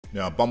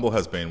Now, Bumble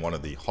has been one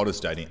of the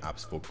hottest dating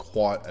apps for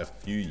quite a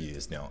few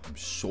years now. I'm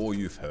sure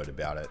you've heard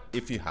about it.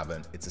 If you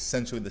haven't, it's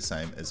essentially the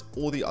same as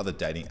all the other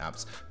dating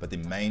apps, but the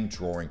main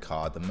drawing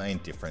card, the main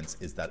difference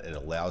is that it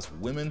allows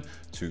women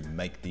to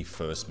make the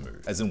first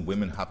move. As in,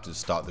 women have to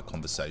start the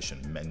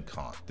conversation, men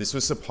can't. This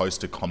was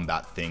supposed to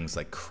combat things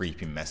like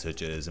creepy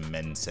messages and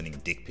men sending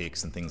dick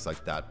pics and things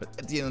like that, but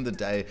at the end of the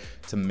day,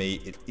 to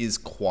me, it is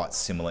quite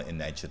similar in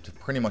nature to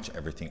pretty much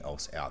everything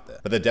else out there.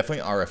 But there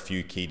definitely are a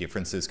few key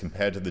differences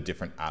compared to the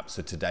different apps.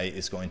 So today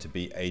is going to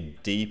be a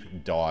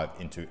deep dive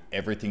into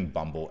everything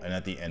Bumble, and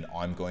at the end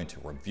I'm going to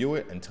review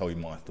it and tell you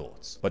my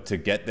thoughts. But to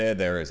get there,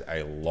 there is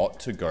a lot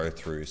to go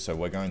through, so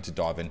we're going to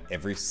dive in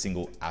every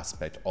single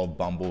aspect of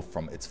Bumble,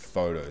 from its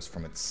photos,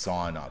 from its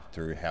sign up,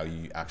 through how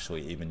you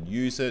actually even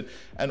use it,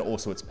 and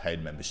also its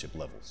paid membership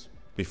levels.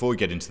 Before we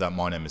get into that,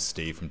 my name is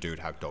Steve from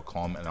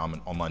dudehack.com, and I'm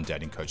an online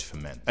dating coach for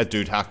men. At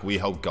DudeHack, we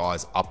help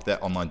guys up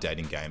their online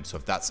dating game, so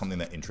if that's something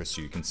that interests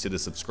you, consider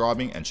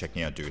subscribing and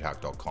checking out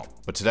dudehack.com.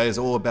 But today is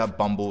all about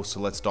Bumble,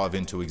 so let's dive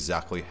into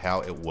exactly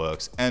how it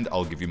works, and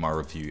I'll give you my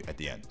review at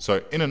the end.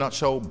 So in a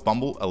nutshell,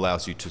 Bumble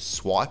allows you to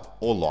swipe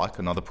or like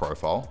another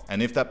profile,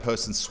 and if that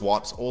person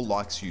swipes or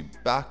likes you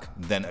back,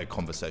 then a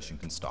conversation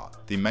can start.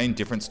 The main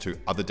difference to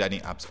other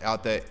dating apps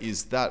out there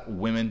is that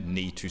women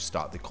need to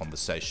start the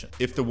conversation.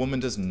 If the woman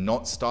does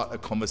not start a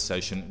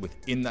conversation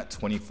within that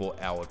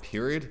 24-hour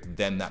period,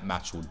 then that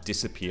match will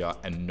disappear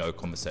and no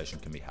conversation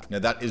can be had. Now,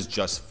 that is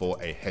just for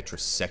a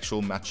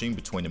heterosexual matching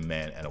between a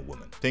man and a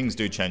woman. Things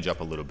do change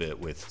up a little bit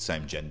with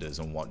same genders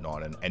and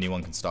whatnot, and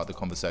anyone can start the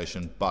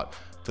conversation, but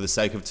for the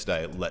sake of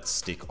today, let's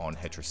stick on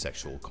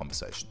heterosexual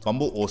conversation.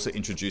 Bumble also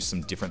introduced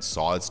some different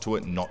sides to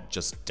it, not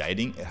just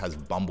dating. It has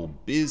Bumble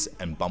Biz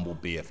and Bumble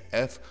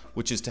BFF,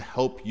 which is to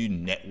help you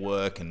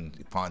network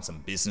and find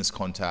some business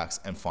contacts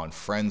and find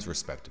friends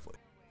respectively.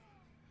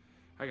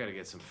 I gotta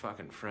get some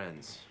fucking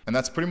friends. And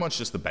that's pretty much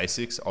just the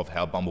basics of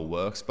how Bumble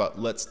works, but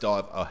let's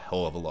dive a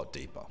hell of a lot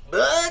deeper.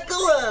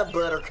 Buckle up,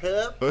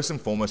 buttercup. First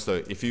and foremost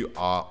though, if you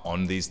are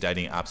on these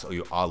dating apps or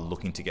you are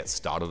looking to get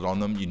started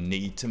on them, you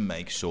need to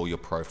make sure your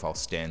profile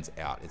stands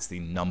out. It's the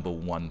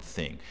 #1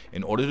 thing.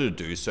 In order to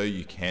do so,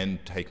 you can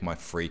take my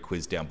free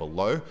quiz down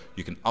below.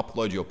 You can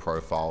upload your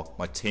profile.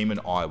 My team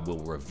and I will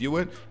review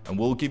it, and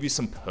we'll give you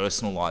some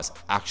personalized,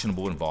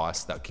 actionable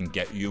advice that can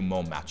get you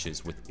more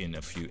matches within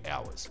a few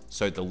hours.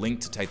 So the link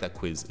to take that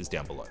quiz is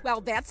down below.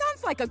 Well, that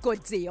sounds like a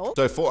good deal.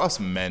 So for us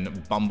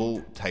men,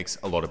 Bumble takes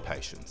a lot of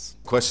patience.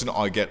 Question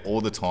I get all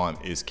the time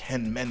is,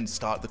 can men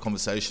start the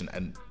conversation?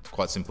 And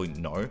quite simply,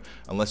 no,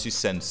 unless you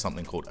send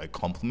something called a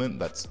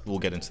compliment. We'll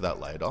get into that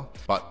later,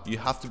 but you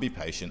have to be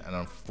patient. And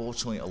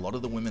unfortunately, a lot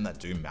of the women that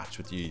do match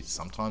with you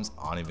sometimes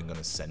aren't even going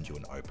to send you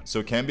an open. So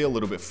it can be a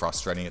little bit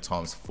frustrating at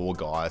times for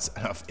guys.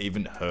 And I've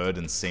even heard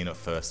and seen it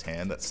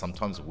firsthand that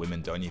sometimes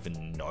women don't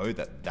even know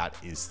that that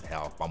is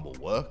how Bumble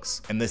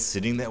works. And they're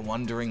sitting there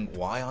wondering,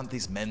 why aren't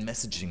these men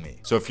messaging me?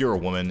 So if you're a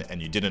woman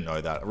and you didn't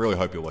know that, I really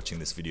hope you're watching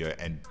this video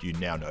and you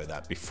now know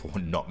that before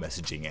not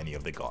messaging any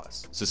of the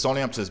guys. So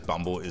signing up to this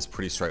Bumble is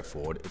pretty straightforward.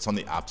 It's on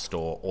the App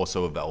Store,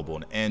 also available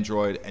on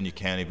Android, and you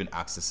can even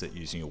access it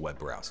using your web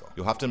browser.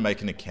 You'll have to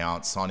make an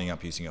account, signing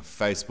up using your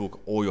Facebook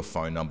or your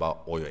phone number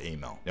or your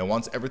email. Now,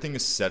 once everything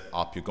is set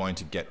up, you're going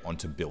to get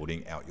onto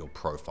building out your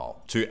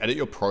profile. To edit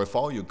your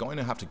profile, you're going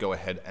to have to go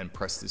ahead and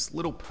press this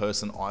little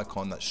person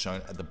icon that's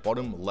shown at the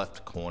bottom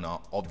left corner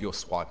of your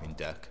swiping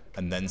deck,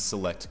 and then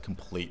select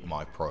complete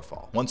my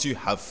profile. Once you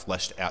have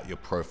fleshed out your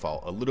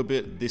profile a little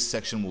bit, this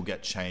section will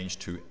get changed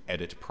to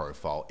edit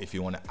profile if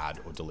you want to add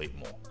or delete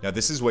more. Now,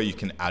 this is where you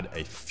can add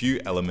a few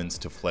elements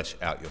to flesh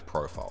out your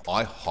profile.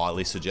 I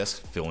highly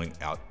suggest filling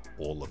out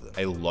all of them.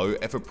 A low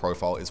effort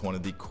profile is one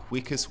of the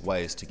quickest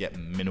ways to get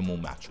minimal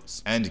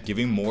matches, and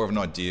giving more of an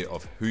idea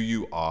of who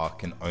you are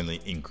can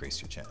only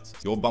increase your chances.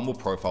 Your Bumble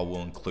profile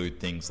will include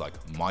things like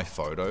my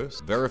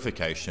photos,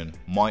 verification,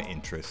 my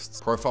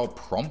interests, profile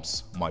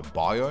prompts, my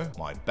bio,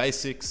 my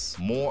basics,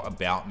 more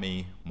about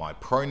me, my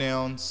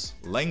pronouns,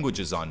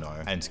 languages I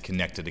know, and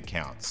connected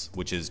accounts,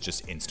 which is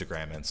just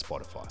Instagram and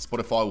Spotify.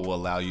 Spotify will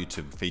allow you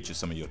to feature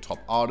some of your top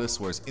artists,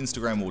 whereas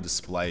Instagram will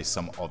display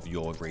some of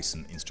your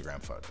recent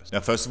Instagram photos.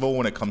 Now, first of all,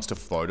 when it comes to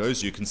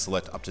photos, you can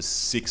select up to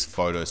 6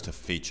 photos to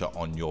feature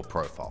on your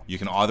profile. You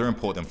can either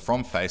import them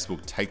from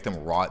Facebook, take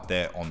them right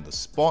there on the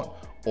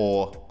spot,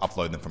 or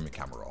upload them from your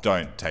camera roll.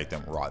 Don't take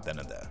them right then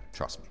and there,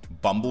 trust me.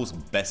 Bumble's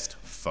best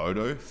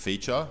photo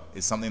feature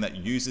is something that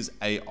uses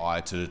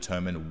AI to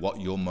determine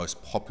what your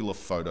most popular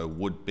photo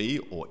would be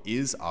or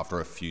is after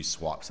a few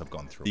swipes have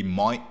gone through. The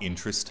My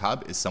Interests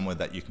tab is somewhere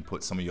that you can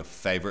put some of your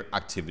favorite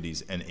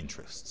activities and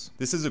interests.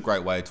 This is a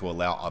great way to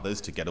allow others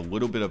to get a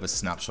little bit of a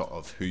snapshot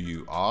of who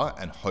you are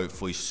and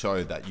hopefully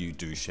show that you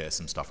do share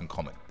some stuff in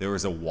common. There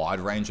is a wide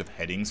range of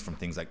headings from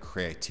things like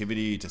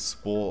creativity to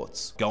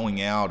sports,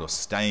 going out or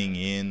staying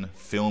in, in,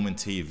 film and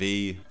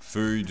TV,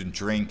 food and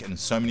drink, and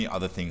so many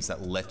other things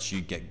that let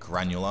you get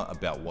granular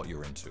about what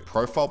you're into.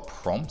 Profile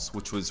prompts,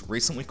 which was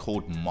recently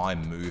called My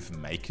Move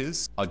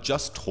Makers, are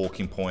just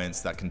talking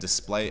points that can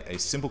display a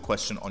simple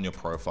question on your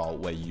profile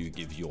where you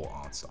give your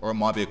answer. Or it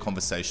might be a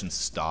conversation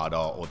starter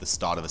or the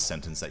start of a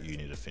sentence that you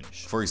need to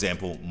finish. For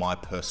example, my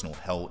personal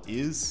hell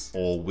is,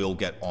 or we'll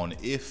get on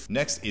if.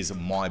 Next is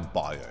my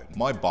bio.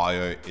 My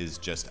bio is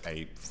just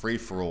a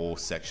free-for-all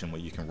section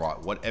where you can write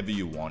whatever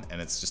you want,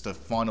 and it's just a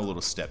final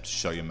little step to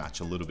show your match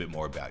a little bit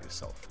more about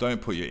yourself.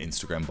 Don't put your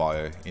Instagram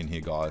bio in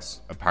here,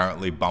 guys.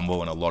 Apparently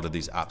Bumble and a lot of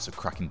these apps are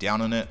cracking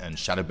down on it and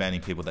shadow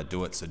banning people that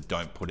do it, so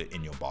don't put it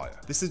in your bio.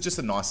 This is just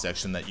a nice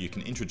section that you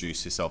can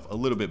introduce yourself a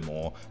little bit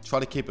more. Try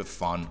to keep it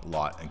fun,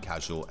 light and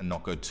casual and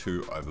not go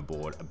too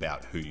overboard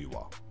about who you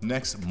are.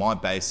 Next, my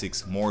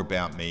basics, more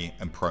about me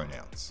and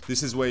pronouns.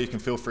 This is where you can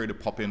feel free to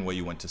pop in where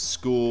you went to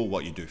school,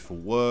 what you do for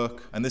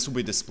work, and this will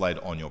be displayed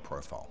on your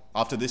profile.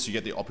 After this, you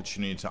get the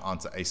opportunity to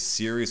answer a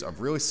series of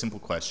really simple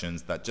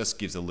questions that just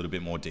gives a little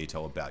bit more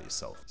detail about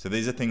yourself. So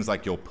these are things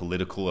like your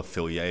political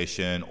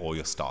affiliation or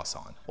your star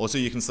sign. Also,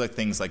 you can select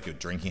things like your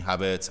drinking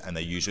habits, and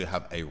they usually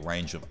have a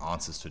range of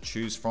answers to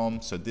choose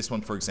from. So this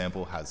one, for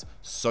example, has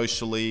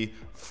socially,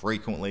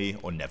 frequently,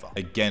 or never.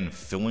 Again,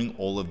 filling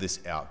all of this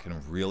out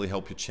can really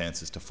help your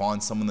chances to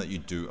find someone that you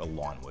do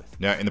align with.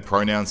 Now, in the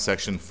pronouns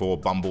section for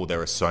Bumble,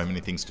 there are so many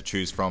things to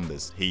choose from.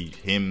 There's he,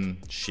 him,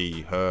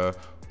 she, her,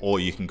 or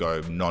you can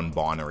go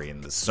non-binary,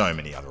 and there's so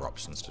many other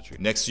options to choose.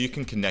 Next, you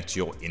can connect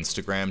your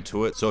Instagram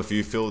to it. So if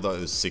you feel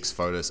those 6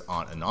 photos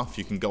aren't enough,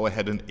 you can go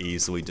ahead and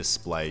easily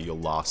display your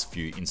last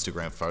few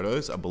Instagram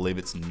photos. I believe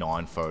it's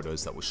 9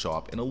 photos that will show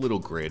up in a little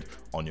grid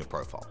on your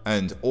profile.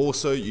 And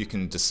also you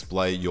can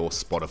display your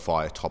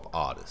Spotify top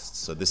artists.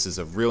 So this is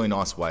a really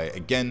nice way,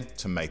 again,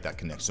 to make that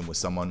connection with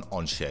someone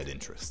on shared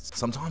interests.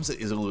 Sometimes it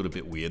is a little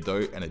bit weird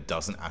though, and it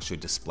doesn't actually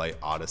display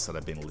artists that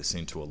I've been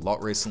listening to a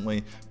lot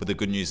recently. But the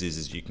good news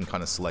is you can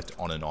kind of select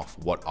on and off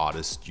what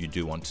artist you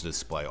do want to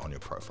display on your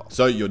profile.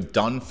 So you're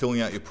done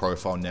filling out your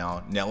profile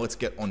now. Now let's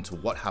get on to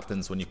what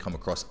happens when you come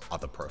across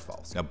other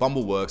profiles. Now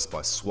Bumble works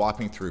by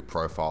swiping through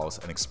profiles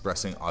and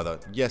expressing either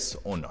yes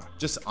or no.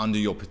 Just under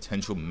your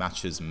potential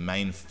match's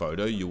main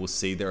photo, you will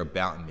see their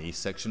About Me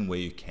section where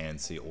you can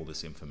see all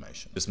this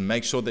information. Just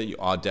make sure that you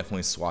are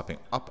definitely swiping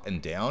up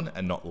and down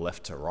and not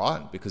left to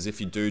right, because if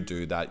you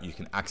do that, you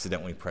can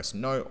accidentally press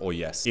no or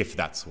yes if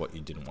that's what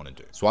you didn't want to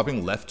do.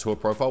 Swiping left to a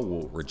profile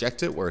will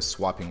reject it, whereas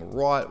swiping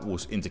right will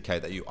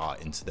indicate that you are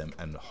into them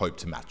and hope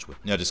to match with.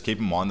 Now just keep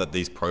in mind that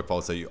these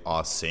profiles that you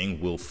are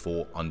seeing will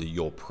fall under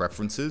your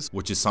preferences,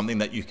 which is something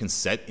that you can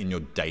set in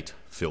your date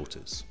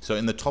filters. So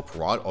in the top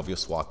right of your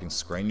swiping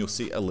screen, you'll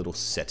see a little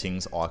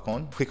settings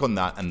icon. Click on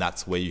that and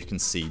that's where you can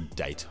see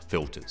date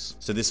filters.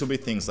 So this will be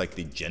things like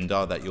the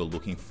gender that you're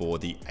looking for,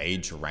 the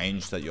age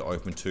range that you're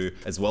open to,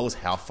 as well as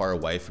how far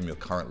away from your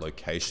current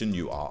location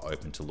you are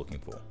open to looking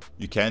for.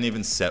 You can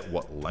even set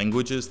what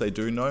languages they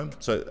do know.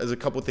 So there's a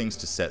couple things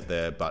to set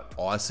there, but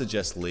I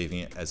suggest leaving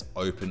it as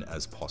open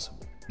as possible.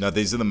 Now,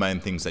 these are the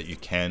main things that you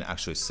can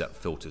actually set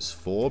filters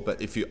for,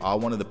 but if you are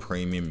one of the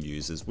premium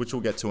users, which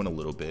we'll get to in a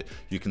little bit,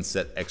 you can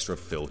set extra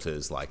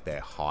filters like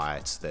their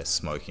height, their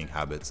smoking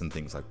habits, and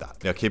things like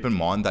that. Now, keep in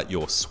mind that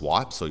your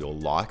swipes or your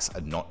likes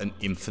are not an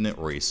infinite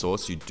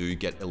resource. You do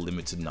get a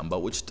limited number,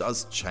 which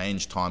does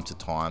change time to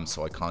time,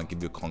 so I can't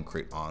give you a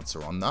concrete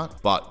answer on that.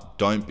 But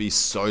don't be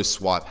so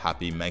swipe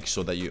happy. Make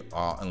sure that you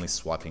are only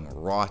swiping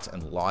right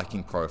and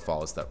liking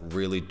profiles that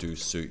really do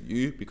suit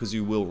you, because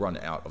you will run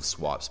out of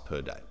swipes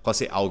per day. Plus,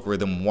 the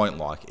algorithm won't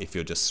like if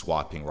you're just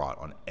swiping right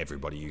on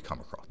everybody you come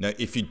across. Now,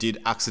 if you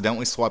did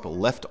accidentally swipe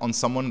left on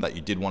someone that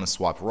you did want to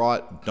swipe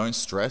right, don't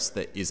stress.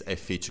 There is a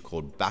feature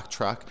called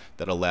backtrack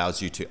that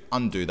allows you to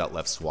undo that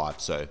left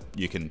swipe so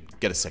you can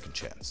get a second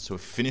chance. So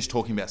we've finished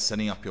talking about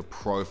setting up your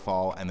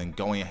profile and then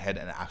going ahead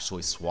and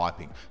actually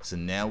swiping. So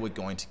now we're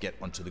going to get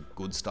onto the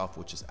good stuff,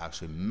 which is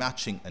actually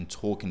matching and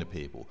talking to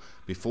people.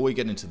 Before we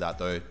get into that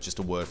though, just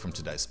a word from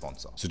today's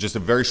sponsor. So just a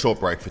very short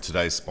break for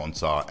today's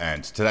sponsor,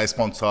 and today's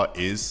sponsor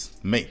is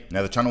me.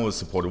 Now the channel is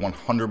supported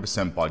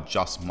 100% by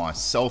just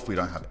myself. We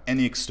don't have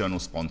any external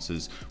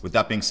sponsors. With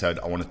that being said,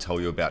 I want to tell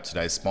you about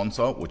today's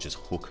sponsor, which is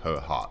Hook Her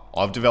Heart.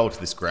 I've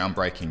developed this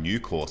groundbreaking new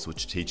course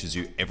which teaches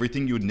you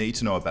everything you would need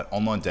to know about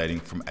online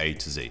dating from A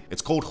to Z.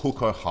 It's called Hook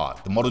Her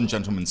Heart, the modern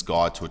gentleman's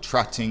guide to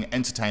attracting,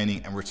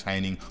 entertaining, and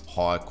retaining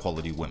high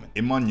quality women.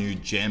 In my new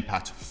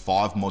jam-packed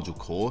 5-module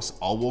course,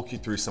 I'll walk you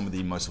through some of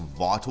the most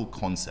vital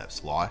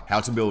concepts like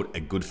how to build a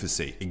good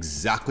physique,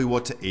 exactly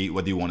what to eat,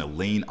 whether you want to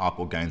lean up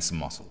or gain some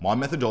muscle, my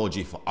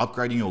methodology for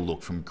upgrading your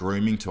look from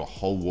grooming to a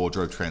whole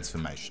wardrobe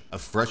transformation, a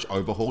fresh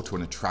overhaul to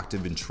an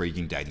attractive,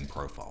 intriguing dating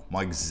profile,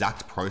 my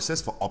exact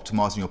process for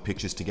optimizing your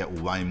pictures to get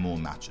way more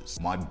matches,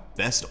 my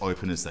best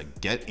openers that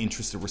get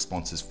interested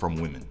responses from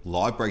women,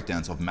 live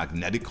breakdowns of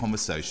magnetic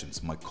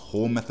conversations, my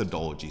core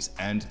methodologies,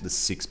 and the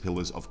 6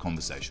 pillars of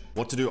conversation,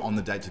 what to do on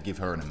the date to give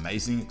her an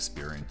amazing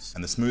experience,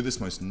 and the smoothest,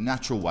 most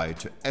natural way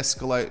to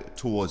escalate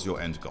towards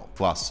your end goal,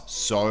 plus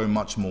so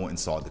much more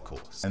inside the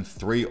course, and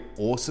 3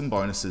 awesome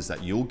bonuses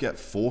that you'll get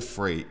for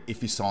free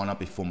if you sign up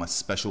before my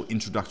special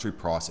introductory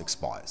price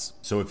expires.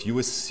 So if you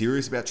are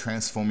serious about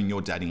transforming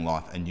your dating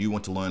life and you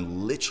want to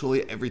learn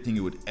literally everything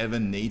you would ever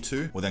need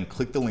to, well then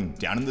click the link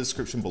down in the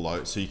description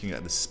below so you can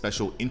get the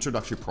special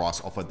introductory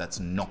price offer that's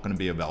not going to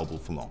be available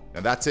for long.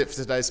 Now that's it for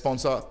today's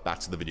sponsor. Back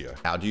to the video.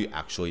 How do you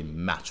actually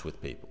match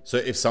with people? So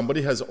if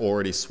somebody has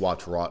already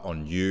swiped right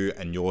on you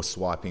and you're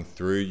swiping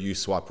through, you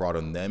swipe right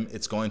on them,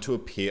 it's going to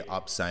appear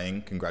up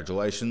saying,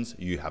 congratulations,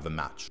 you have a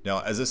match.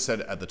 Now, as I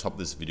said at the top of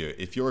this video,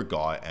 if you're a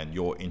guy and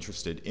you're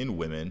interested in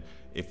women,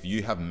 if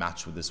you have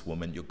matched with this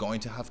woman, you're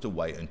going to have to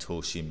wait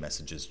until she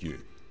messages you.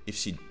 If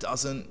she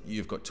doesn't,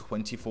 you've got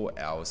 24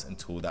 hours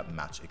until that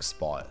match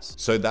expires.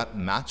 So that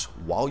match,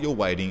 while you're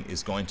waiting,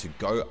 is going to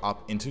go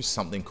up into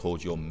something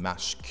called your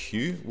match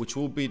queue, which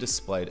will be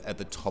displayed at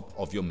the top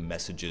of your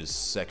messages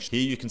section.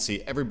 Here you can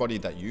see everybody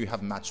that you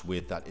have matched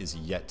with that is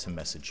yet to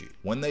message you.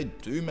 When they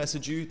do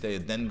message you, they are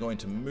then going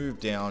to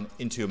move down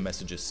into your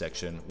messages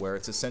section where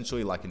it's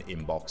essentially like an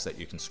inbox that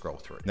you can scroll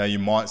through. Now you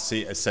might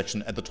see a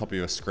section at the top of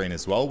your screen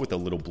as well with a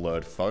little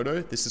blurred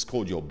photo. This is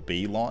called your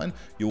beeline.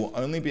 You will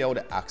only be able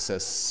to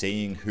access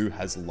seeing who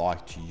has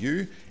liked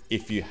you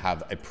if you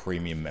have a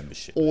premium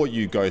membership, or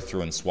you go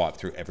through and swipe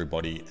through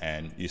everybody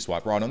and you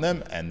swipe right on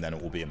them and then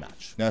it will be a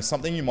match. Now,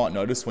 something you might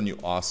notice when you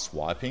are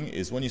swiping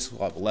is when you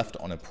swipe left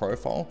on a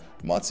profile,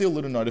 you might see a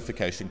little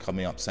notification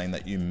coming up saying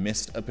that you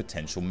missed a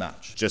potential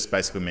match. Just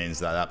basically means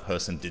that that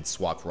person did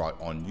swipe right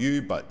on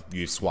you, but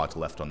you swiped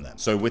left on them.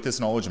 So with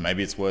this knowledge,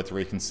 maybe it's worth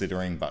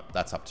reconsidering, but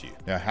that's up to you.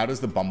 Now, how does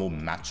the Bumble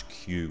match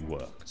queue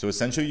work? So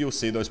essentially you'll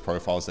see those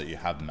profiles that you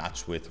have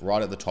matched with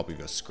right at the top of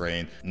your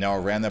screen. Now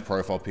around their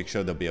profile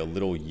picture, there'll be a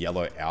little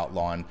yellow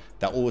outline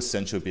that will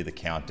essentially be the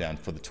countdown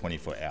for the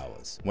 24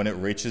 hours. When it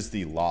reaches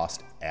the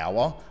last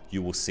hour,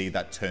 you will see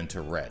that turn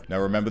to red. Now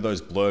remember those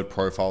blurred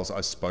profiles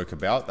I spoke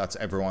about? That's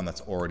everyone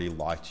that's already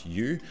liked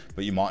you,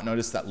 but you might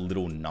notice that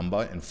little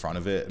number in front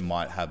of it. It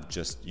might have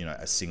just,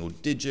 a single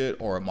digit,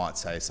 or it might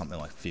say something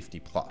like 50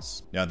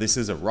 plus. Now this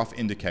is a rough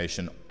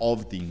indication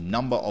of the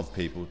number of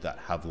people that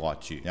have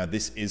liked you. Now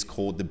this is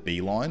called the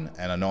beeline,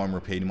 and I know I'm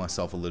repeating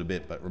myself a little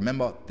bit, but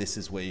remember, this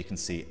is where you can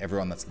see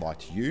everyone that's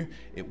liked you.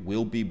 It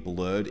will be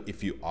blurred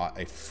if you are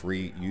a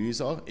free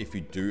user. If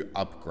you do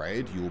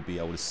upgrade, you will be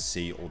able to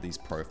see all these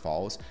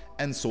profiles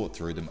and sort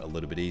through them a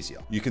little bit easier.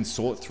 You can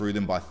sort through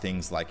them by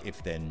things like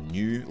if they're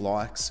new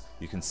likes,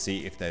 you can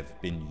see if they've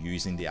been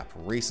using the app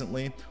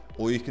recently,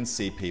 or you can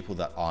see people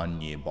that are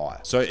nearby.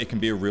 So it can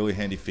be a really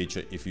handy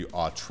feature if you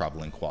are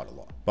traveling quite a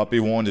lot. But be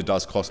warned, it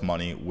does cost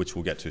money, which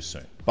we'll get to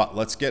soon. But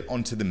let's get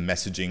onto the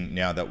messaging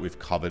now that we've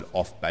covered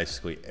off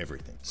basically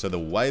everything. So the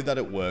way that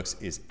it works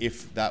is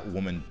if that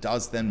woman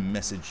does then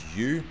message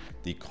you,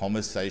 the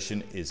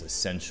conversation is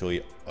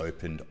essentially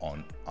opened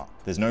on up.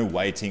 There's no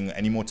waiting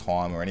any more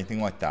time or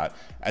anything like that.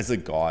 As a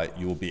guy,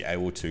 you will be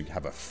able to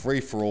have a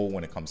free-for-all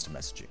when it comes to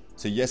messaging.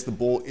 So yes, the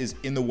ball is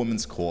in the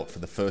woman's court for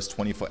the first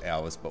 24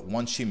 hours, but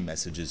once she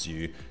messages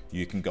you,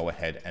 you can go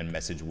ahead and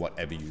message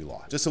whatever you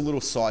like. Just a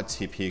little side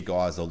tip here,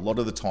 guys. A lot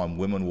of the time,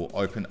 women will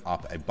open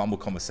up a Bumble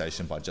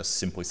conversation by just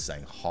simply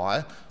saying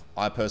hi.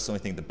 I personally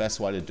think the best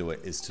way to do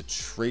it is to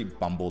treat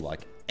Bumble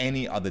like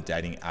any other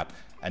dating app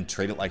and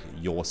treat it like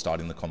you're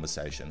starting the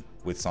conversation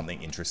with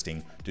something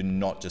interesting. Do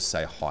not just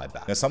say hi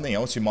back. Now, something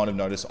else you might have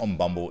noticed on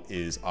Bumble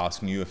is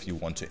asking you if you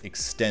want to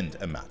extend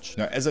a match.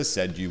 Now, as I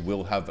said, you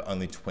will have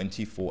only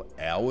 24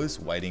 hours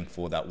waiting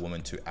for that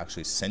woman to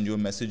actually send you a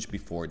message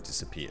before it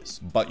disappears.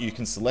 But you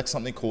can select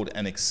something called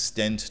an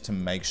extend to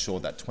make sure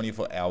that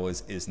 24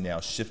 hours is now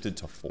shifted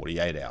to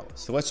 48 hours.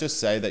 So let's just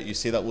say that you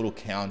see that little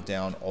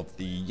countdown of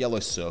the yellow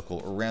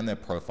circle around their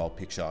profile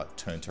picture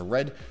turn to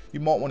red.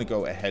 You might want to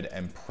go ahead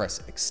and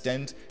press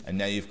extend, and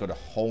now you've got a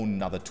whole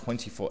nother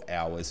 24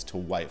 hours to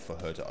wait for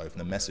her to open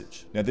the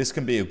message. Now this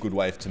can be a good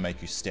way to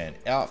make you stand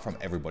out from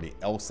everybody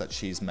else that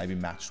she's maybe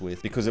matched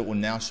with, because it will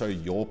now show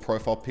your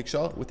profile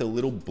picture with a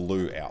little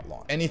blue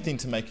outline. Anything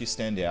to make you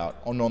stand out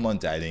on online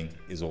dating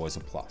is always a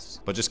plus.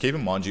 But just keep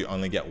in mind, you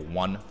only get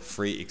one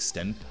free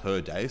extend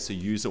per day, so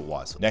use it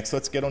wisely. Next,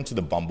 let's get onto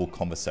the Bumble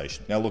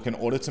conversation. Now look, in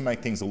order to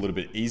make things a little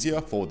bit easier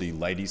for the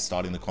ladies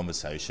starting the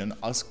conversation,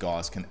 us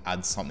guys can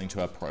add something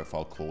to our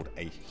profile called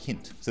a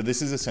hint. So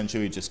this is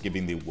essentially just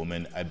giving the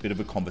woman a bit of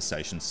a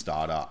conversation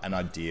starter, an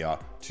idea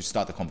to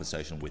start the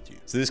conversation with you.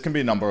 So this can be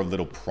a number of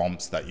little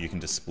prompts that you can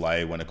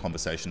display when a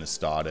conversation is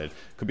started.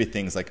 Could be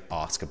things like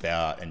ask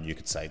about, and you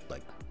could say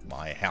like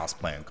my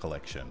houseplant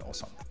collection or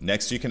something.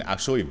 Next, you can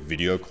actually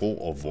video call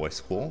or voice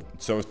call.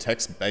 So if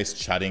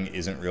text-based chatting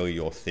isn't really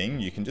your thing,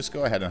 you can just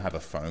go ahead and have a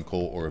phone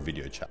call or a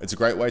video chat. It's a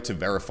great way to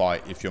verify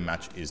if your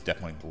match is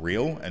definitely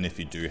real and if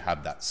you do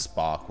have that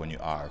spark when you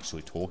are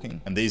actually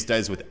talking. And these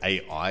days with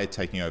AI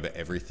taking over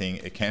everything,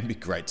 it can be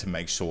great to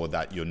make sure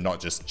that you're not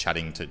just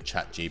chatting to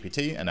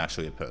ChatGPT and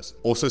actually a person.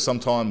 Also,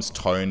 sometimes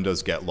tone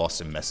does get lost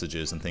in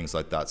messages and things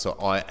like that. So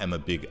I am a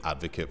big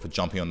advocate for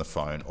jumping on the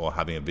phone or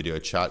having a video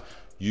chat.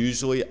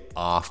 usually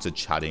after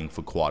chatting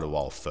for quite a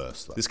while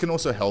first. This can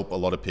also help a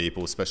lot of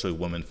people, especially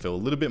women, feel a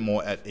little bit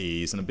more at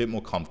ease and a bit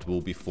more comfortable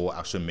before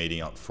actually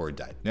meeting up for a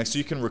date. Next,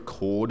 you can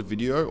record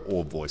video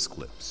or voice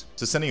clips.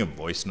 So sending a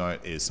voice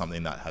note is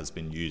something that has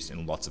been used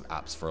in lots of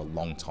apps for a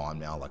long time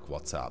now, like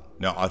WhatsApp.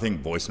 Now, I think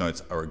voice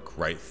notes are a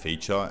great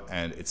feature,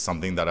 and it's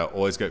something that I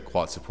always get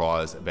quite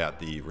surprised about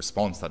the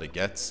response that it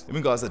gets.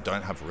 Even guys that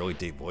don't have really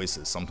deep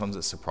voices, sometimes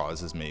it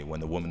surprises me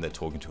when the woman they're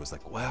talking to is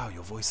like, wow,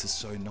 your voice is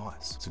so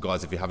nice. So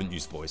guys, if you haven't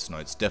used voice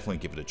notes, definitely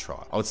give it a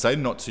try. I would say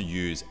not to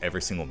use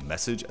every single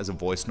message as a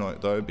voice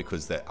note though,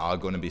 because there are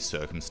going to be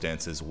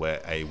circumstances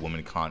where a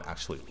woman can't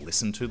actually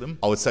listen to them.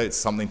 I would say it's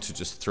something to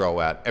just throw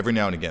out every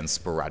now and again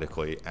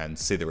sporadically and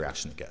see the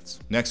reaction it gets.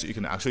 Next, you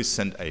can actually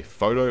send a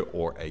photo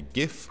or a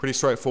GIF. Pretty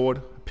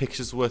straightforward.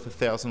 Picture's worth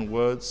 1,000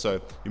 words, so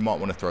you might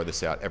want to throw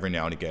this out every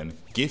now and again.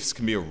 GIFs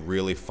can be a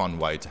really fun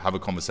way to have a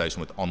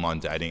conversation with online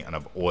dating, and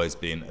I've always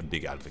been a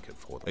big advocate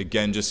for them.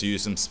 Again, just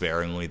use them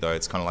sparingly though.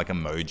 It's kind of like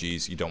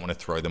emojis. You don't want to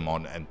throw them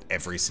on and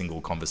every single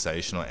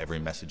conversation or every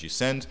message you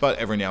send, but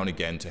every now and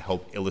again to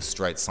help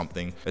illustrate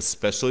something,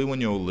 especially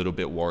when you're a little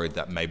bit worried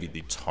that maybe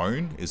the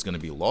tone is going to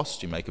be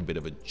lost. You make a bit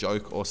of a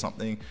joke or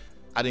something.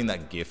 Adding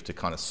that GIF to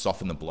kind of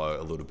soften the blow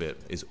a little bit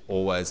is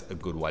always a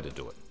good way to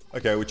do it.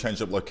 Okay, we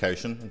changed up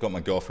location. I've got my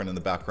girlfriend in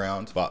the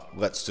background, but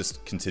let's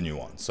just continue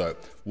on. So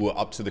we're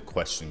up to the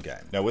question game.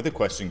 Now with the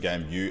question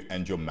game, you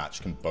and your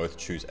match can both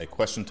choose a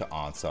question to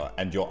answer,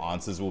 and your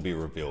answers will be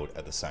revealed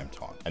at the same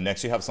time. And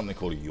next you have something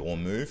called your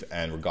move,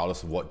 and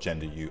regardless of what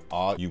gender you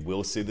are, you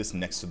will see this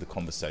next to the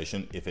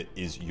conversation if it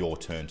is your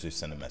turn to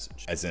send a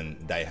message. As in,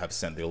 they have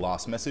sent their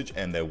last message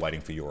and they're waiting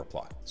for your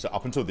reply. So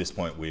up until this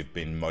point, we've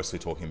been mostly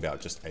talking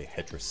about just a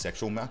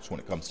heterosexual match when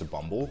it comes to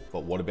Bumble,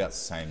 but what about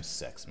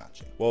same-sex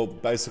matching? Well,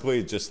 basically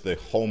just the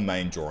whole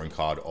main drawing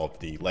card of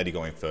the lady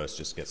going first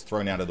just gets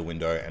thrown out of the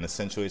window, and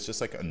essentially it's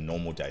just like a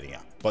normal dating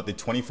app. But the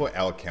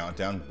 24-hour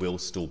countdown will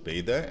still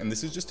be there, and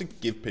this is just to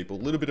give people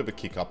a little bit of a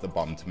kick up the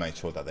bum to make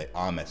sure that they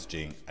are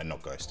messaging and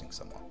not ghosting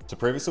someone. So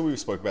previously we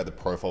spoke about the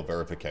profile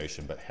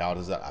verification, but how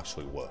does that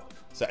actually work?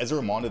 So as a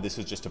reminder, this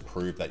is just to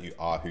prove that you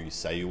are who you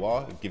say you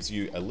are. It gives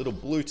you a little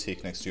blue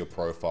tick next to your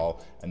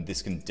profile, and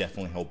this can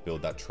definitely help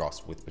build that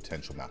trust with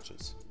potential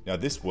matches. Now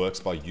this works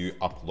by you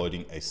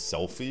uploading a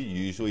selfie,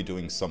 usually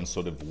doing some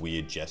sort of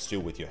weird gesture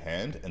with your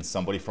hand, and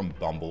somebody from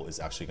Bumble is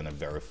actually going to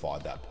verify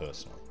that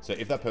personally. So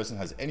if that person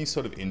has any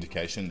sort of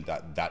indication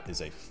that that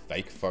is a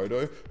fake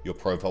photo, your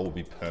profile will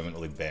be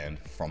permanently banned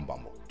from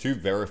Bumble. To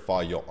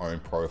verify your own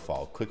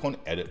profile, click on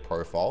Edit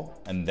Profile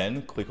and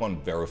then click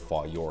on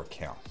Verify Your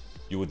Account.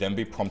 You will then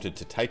be prompted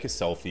to take a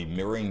selfie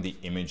mirroring the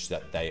image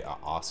that they are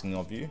asking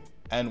of you.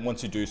 And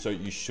once you do so,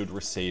 you should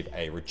receive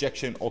a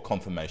rejection or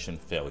confirmation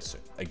fairly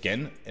soon.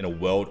 Again, in a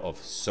world of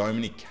so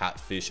many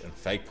catfish and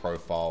fake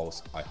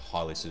profiles, I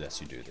highly suggest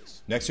you do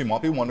this. Next, you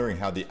might be wondering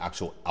how the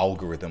actual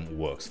algorithm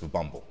works for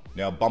Bumble.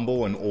 Now,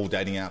 Bumble and all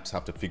dating apps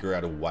have to figure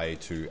out a way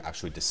to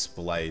actually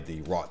display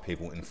the right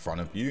people in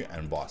front of you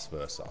and vice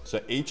versa. So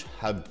each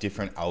have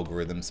different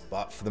algorithms,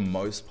 but for the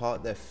most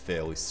part, they're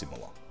fairly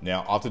similar.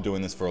 Now, after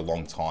doing this for a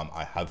long time,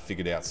 I have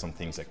figured out some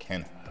things that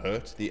can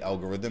hurt the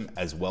algorithm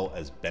as well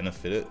as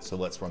benefit it. So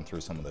let's run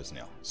through some of those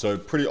now. So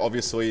pretty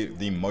obviously,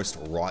 the most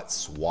right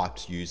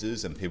swiped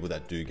users and people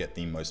that do get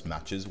the most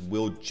matches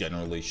will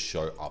generally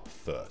show up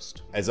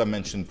first. As I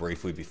mentioned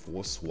briefly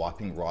before,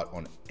 swiping right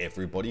on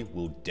everybody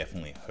will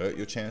definitely hurt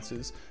your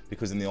chances,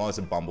 because in the eyes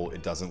of Bumble,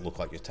 it doesn't look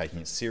like you're taking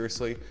it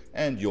seriously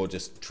and you're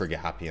just trigger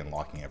happy and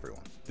liking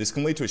everyone. This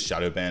can lead to a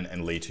shadow ban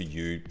and lead to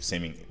you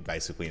seeming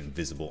basically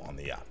invisible on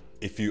the app.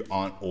 If you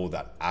aren't all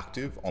that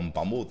active on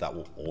Bumble, that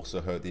will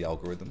also hurt the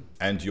algorithm.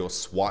 And your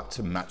swipe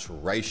to match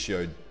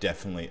ratio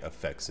definitely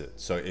affects it.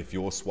 So if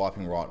you're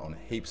swiping right on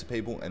heaps of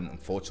people and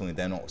unfortunately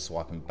they're not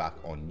swiping back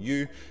on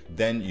you,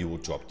 then you will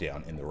drop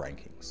down in the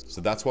rankings. So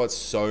that's why it's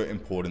so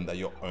important that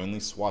you're only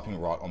swiping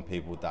right on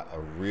people that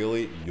are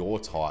really your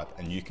type,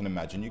 and you can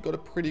imagine you've got a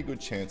pretty good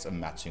chance of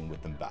matching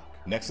with them back.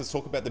 Next, let's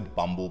talk about the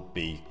Bumble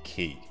Bee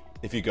key.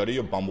 If you go to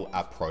your Bumble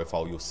app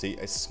profile, you'll see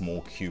a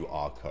small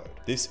QR code.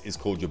 This is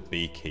called your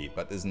B key,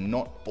 but there's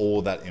not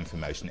all that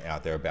information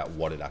out there about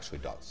what it actually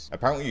does.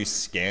 Apparently you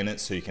scan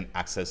it so you can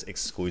access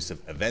exclusive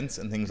events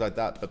and things like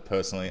that, but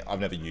personally, I've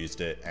never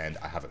used it and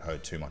I haven't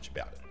heard too much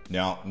about it.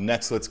 Now,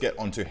 next, let's get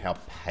onto how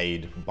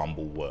paid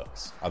Bumble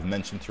works. I've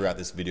mentioned throughout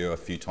this video a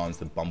few times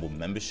the Bumble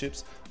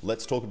memberships.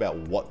 Let's talk about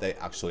what they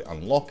actually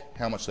unlock,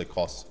 how much they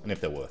cost, and if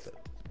they're worth it.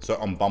 So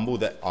on Bumble,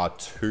 there are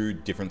two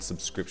different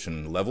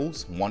subscription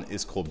levels. One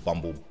is called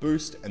Bumble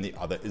Boost and the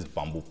other is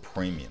Bumble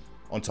Premium.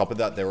 On top of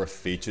that, there are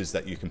features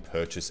that you can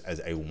purchase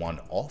as a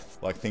one-off,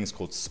 like things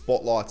called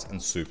spotlights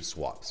and super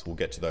swipes. We'll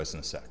get to those in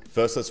a sec.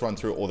 First, let's run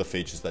through all the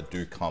features that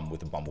do come with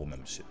the Bumble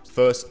membership.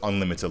 First,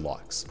 unlimited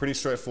likes. Pretty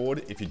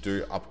straightforward. If you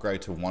do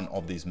upgrade to one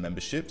of these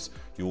memberships,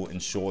 you will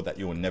ensure that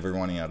you are never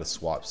running out of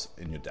swipes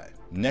in your day.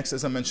 Next,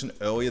 as I mentioned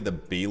earlier, the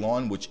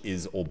beeline, which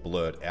is all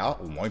blurred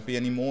out, won't be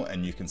anymore,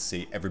 and you can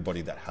see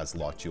everybody that has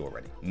liked you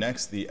already.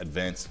 Next, the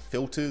advanced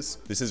filters.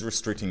 This is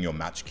restricting your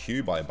match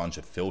queue by a bunch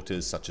of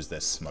filters, such as their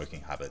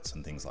smoking habits and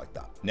and things like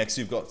that. Next,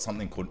 you've got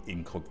something called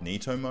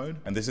incognito mode.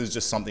 And this is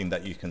just something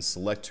that you can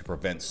select to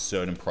prevent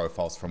certain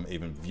profiles from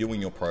even viewing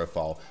your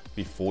profile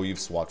before you've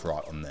swiped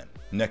right on them.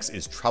 Next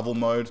is travel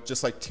mode.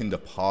 Just like Tinder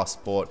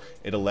Passport,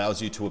 it allows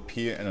you to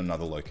appear in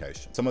another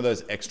location. Some of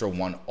those extra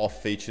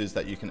one-off features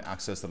that you can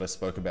access that I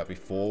spoke about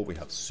before, we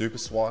have super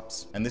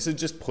swipes. And this is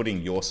just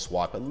putting your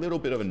swipe a little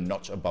bit of a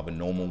notch above a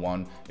normal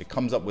one. It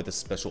comes up with a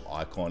special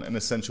icon, and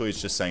essentially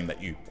it's just saying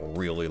that you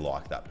really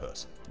like that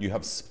person. You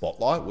have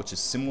Spotlight, which is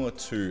similar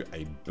to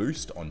a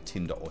boost on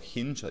Tinder or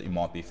Hinge that you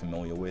might be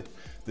familiar with.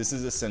 This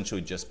is essentially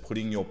just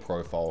putting your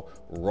profile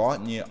right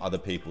near other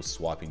people's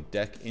swiping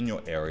deck in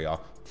your area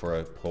for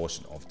a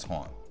portion of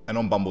time. And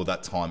on Bumble,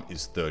 that time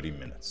is 30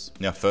 minutes.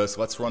 Now first,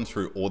 let's run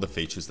through all the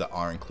features that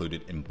are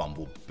included in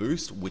Bumble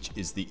Boost, which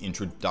is the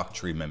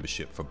introductory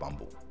membership for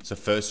Bumble. So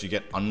first, you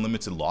get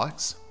unlimited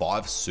likes,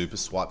 5 super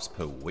swipes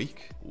per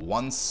week,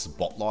 1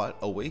 spotlight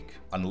a week,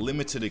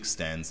 unlimited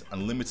extends,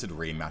 unlimited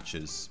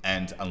rematches,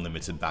 and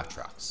unlimited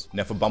backtracks.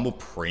 Now for Bumble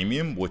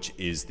Premium, which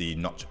is the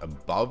notch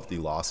above the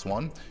last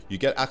one, you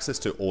get access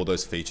to all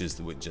those features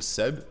that we just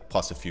said,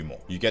 plus a few more.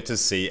 You get to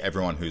see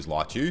everyone who's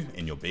liked you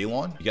in your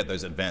beeline. You get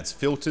those advanced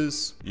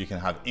filters. You can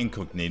have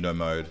incognito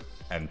mode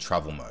and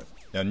travel mode.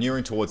 Now,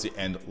 nearing towards the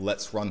end,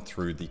 let's run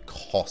through the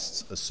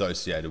costs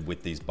associated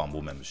with these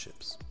Bumble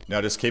memberships.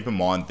 Now, just keep in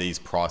mind, these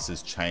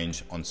prices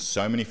change on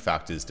so many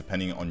factors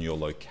depending on your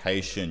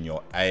location,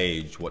 your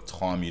age, what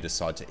time you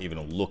decide to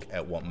even look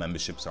at what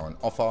memberships are on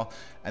offer,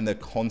 and they're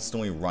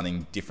constantly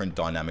running different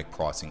dynamic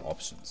pricing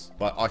options.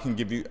 But I can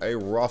give you a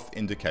rough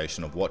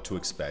indication of what to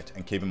expect,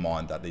 and keep in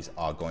mind that these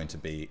are going to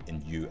be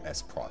in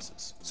US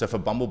prices. So for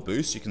Bumble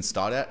Boost, you can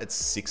start out at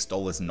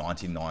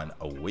 $6.99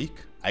 a week,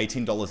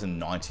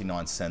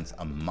 $18.99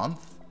 a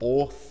month,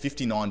 or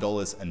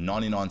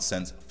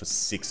 $59.99 for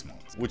 6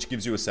 months, which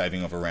gives you a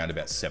saving of around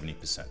about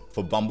 70%.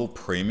 For Bumble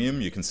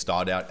Premium, you can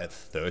start out at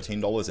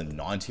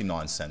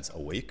 $13.99 a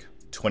week,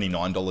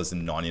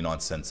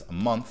 $29.99 a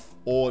month,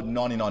 or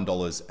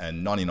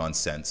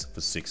 $99.99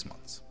 for 6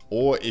 months.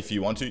 Or if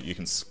you want to, you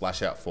can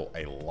splash out for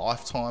a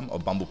lifetime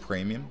of Bumble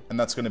Premium, and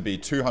that's going to be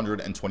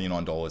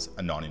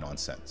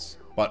 $229.99.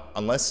 But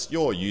unless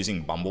you're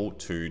using Bumble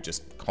to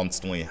just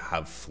constantly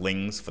have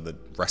flings for the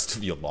rest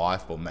of your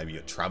life, or maybe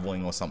you're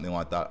traveling or something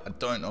like that, I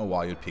don't know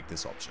why you'd pick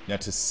this option. Now,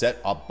 to set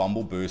up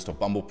Bumble Boost or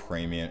Bumble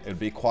Premium, it'd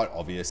be quite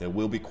obvious. There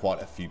will be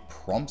quite a few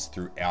prompts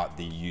throughout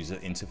the user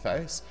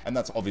interface, and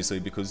that's obviously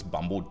because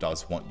Bumble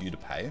does want you to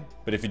pay.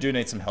 But if you do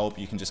need some help,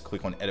 you can just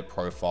click on Edit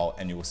Profile,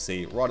 and you will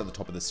see right at the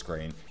top of the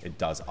screen, it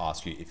does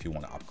ask you if you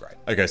want to upgrade.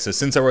 Okay, so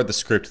since I wrote the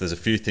script, there's a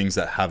few things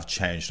that have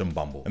changed on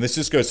Bumble. And this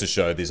just goes to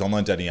show these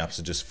online dating apps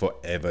are just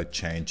forever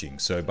changing.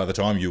 So by the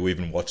time you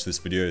even watch this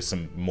video,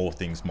 some more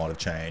things might have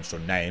changed, or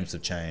names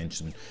have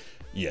changed, and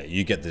yeah,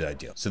 you get the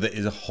idea. So there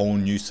is a whole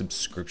new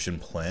subscription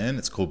plan.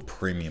 It's called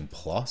Premium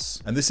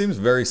Plus. And this seems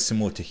very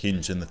similar to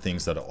Hinge in the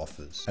things that it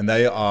offers. And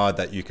they are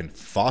that you can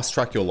fast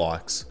track your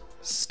likes,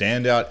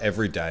 stand out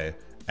every day,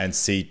 and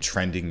see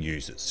trending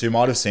users. So you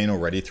might have seen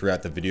already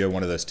throughout the video,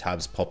 one of those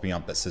tabs popping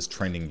up that says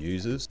trending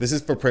users. This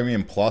is for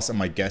Premium Plus, and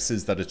my guess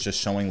is that it's just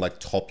showing like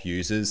top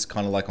users,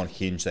 kind of like on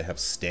Hinge, they have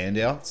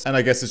standouts. And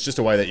I guess it's just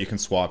a way that you can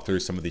swipe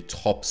through some of the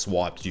top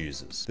swiped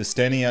users. The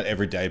standing out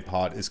every day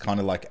part is kind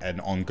of like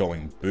an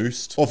ongoing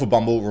boost. Or for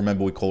Bumble,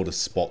 remember we call it a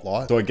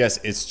spotlight. So I guess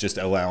it's just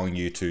allowing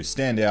you to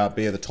stand out,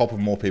 be at the top of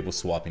more people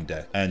swiping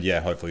deck. And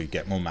yeah, hopefully you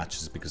get more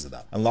matches because of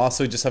that. And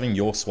lastly, just having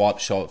your swipe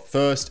shot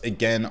first.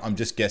 Again, I'm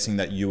just guessing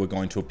that you are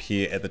going to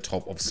appear at the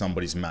top of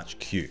somebody's match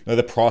queue. Now,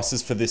 the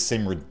prices for this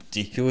seem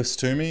ridiculous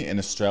to me. In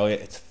Australia,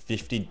 it's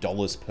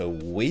 $50 per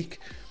week,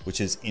 which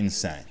is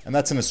insane. And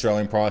that's in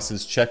Australian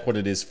prices. Check what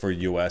it is for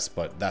US,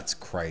 but that's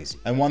crazy.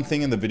 And one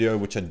thing in the video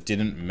which I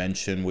didn't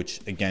mention, which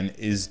again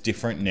is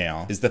different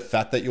now, is the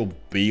fact that your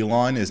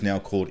beeline is now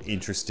called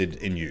interested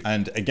in you.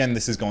 And again,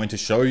 this is going to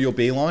show your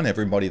beeline,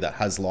 everybody that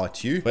has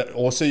liked you, but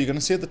also you're gonna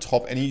see at the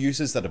top any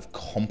users that have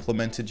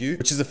complimented you,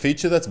 which is a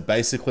feature that's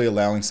basically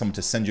allowing someone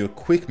to send you a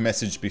quick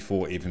message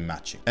before even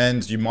matching.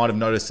 And you might have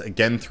noticed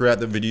again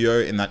throughout the video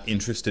in that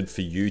interested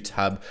for you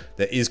tab,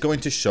 there is going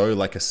to show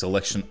like a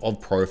selection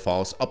of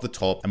profiles up the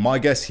top. And my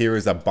guess here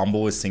is that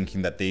Bumble is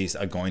thinking that these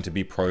are going to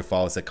be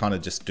profiles that kind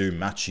of just do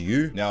match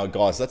you. Now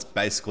guys, that's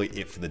basically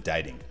it for the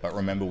dating. But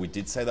remember, we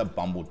did say that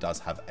Bumble does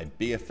have a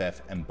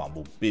BFF and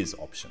Bumble Biz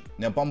option.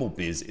 Now Bumble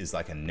Biz is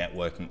like a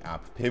networking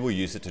app. People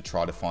use it to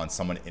try to find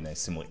someone in a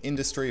similar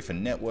industry for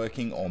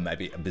networking, or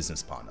maybe a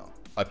business partner.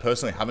 I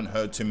personally haven't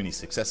heard too many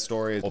success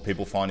stories or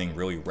people finding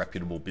really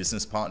reputable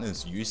business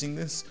partners using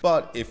this,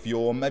 but if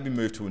you're maybe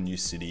moved to a new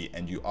city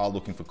and you are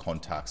looking for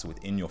contacts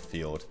within your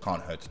field,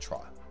 can't hurt to try.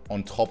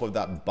 On top of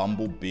that,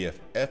 Bumble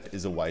BFF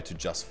is a way to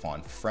just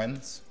find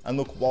friends. And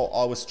look, while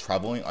I was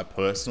traveling, I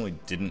personally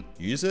didn't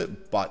use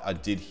it, but I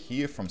did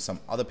hear from some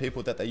other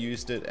people that they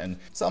used it, and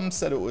some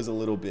said it was a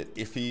little bit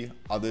iffy.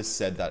 Others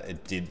said that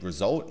it did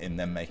result in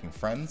them making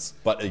friends.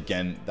 But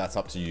again, that's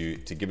up to you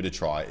to give it a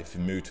try. If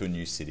you move to a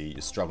new city,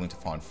 you're struggling to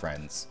find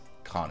friends,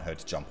 can't hurt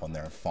to jump on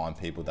there and find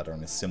people that are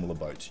in a similar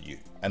boat to you.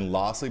 And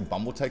lastly,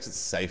 Bumble takes its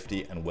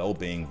safety and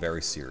well-being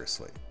very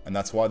seriously. And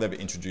that's why they've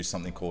introduced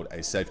something called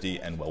a safety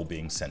and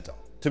well-being center.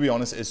 To be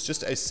honest, it's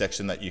just a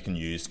section that you can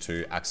use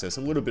to access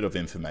a little bit of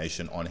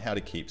information on how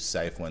to keep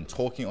safe when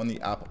talking on the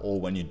app or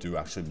when you do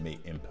actually meet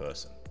in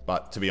person.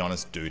 But to be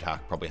honest,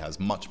 DudeHack probably has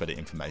much better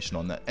information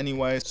on that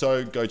anyway,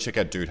 so go check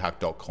out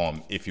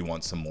dudehack.com if you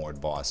want some more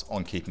advice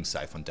on keeping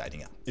safe on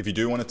dating apps. If you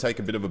do want to take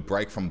a bit of a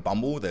break from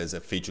Bumble, there's a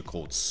feature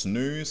called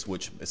Snooze,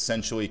 which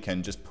essentially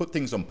can just put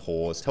things on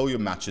pause, tell your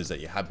matches that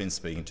you have been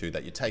speaking to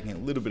that you're taking a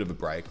little bit of a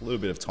break, a little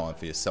bit of time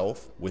for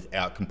yourself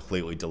without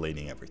completely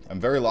deleting everything.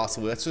 And very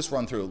lastly, let's just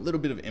run through a little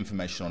bit of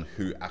information on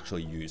who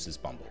actually uses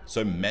Bumble.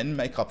 So men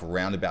make up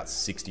around about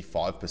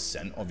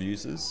 65% of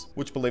users,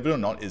 which, believe it or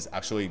not, is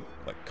actually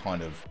like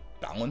kind of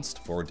balanced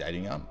for a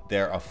dating app.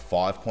 There are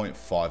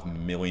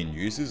 5.5 million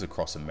users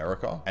across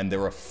America, and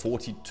there are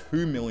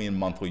 42 million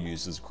monthly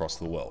users across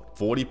the world.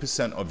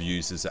 40% of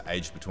users are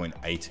aged between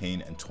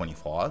 18 and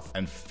 25,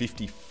 and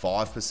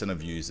 55%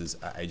 of users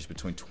are aged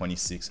between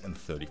 26 and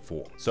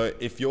 34. So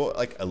if you're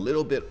like a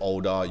little bit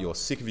older, you're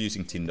sick of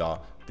using Tinder,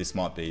 this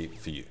might be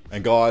for you.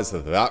 And guys,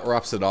 that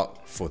wraps it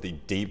up for the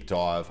deep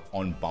dive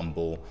on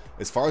Bumble.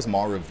 As far as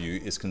my review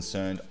is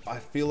concerned, I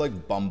feel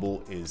like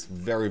Bumble is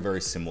very,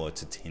 very similar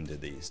to Tinder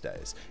these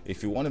days.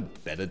 If you want a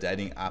better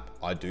dating app,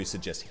 I do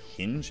suggest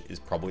Hinge is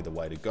probably the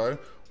way to go.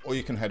 Or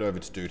you can head over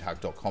to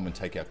dudehack.com and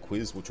take our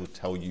quiz, which will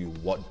tell you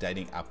what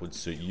dating app would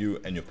suit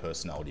you and your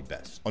personality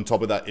best. On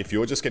top of that, if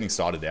you're just getting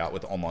started out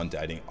with online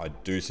dating, I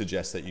do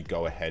suggest that you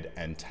go ahead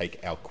and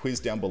take our quiz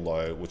down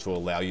below, which will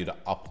allow you to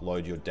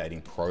upload your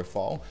dating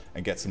profile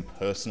and get some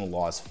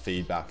personalized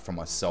feedback from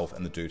myself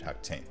and the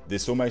DudeHack team.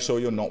 This will make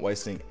sure you're not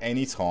wasting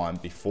any time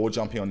before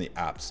jumping on the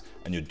apps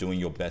and you're doing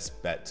your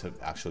best bet to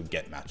actually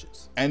get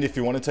matches. And if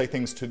you want to take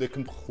things to the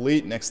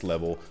complete next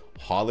level,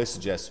 highly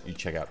suggest you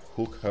check out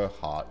Hook Her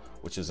Heart,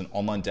 which is an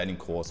online dating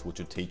course which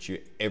will teach you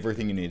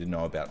everything you need to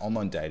know about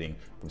online dating,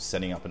 from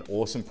setting up an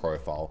awesome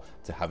profile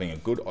to having a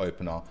good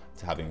opener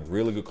to having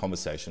really good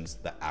conversations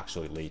that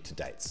actually lead to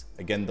dates.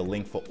 Again, the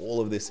link for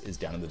all of this is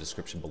down in the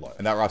description below.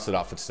 And that wraps it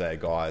up for today,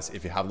 guys.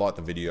 If you have liked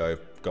the video,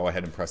 go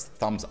ahead and press the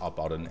thumbs up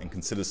button and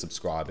consider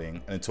subscribing.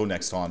 And until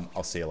next time,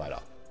 I'll see you later.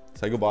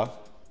 Say goodbye.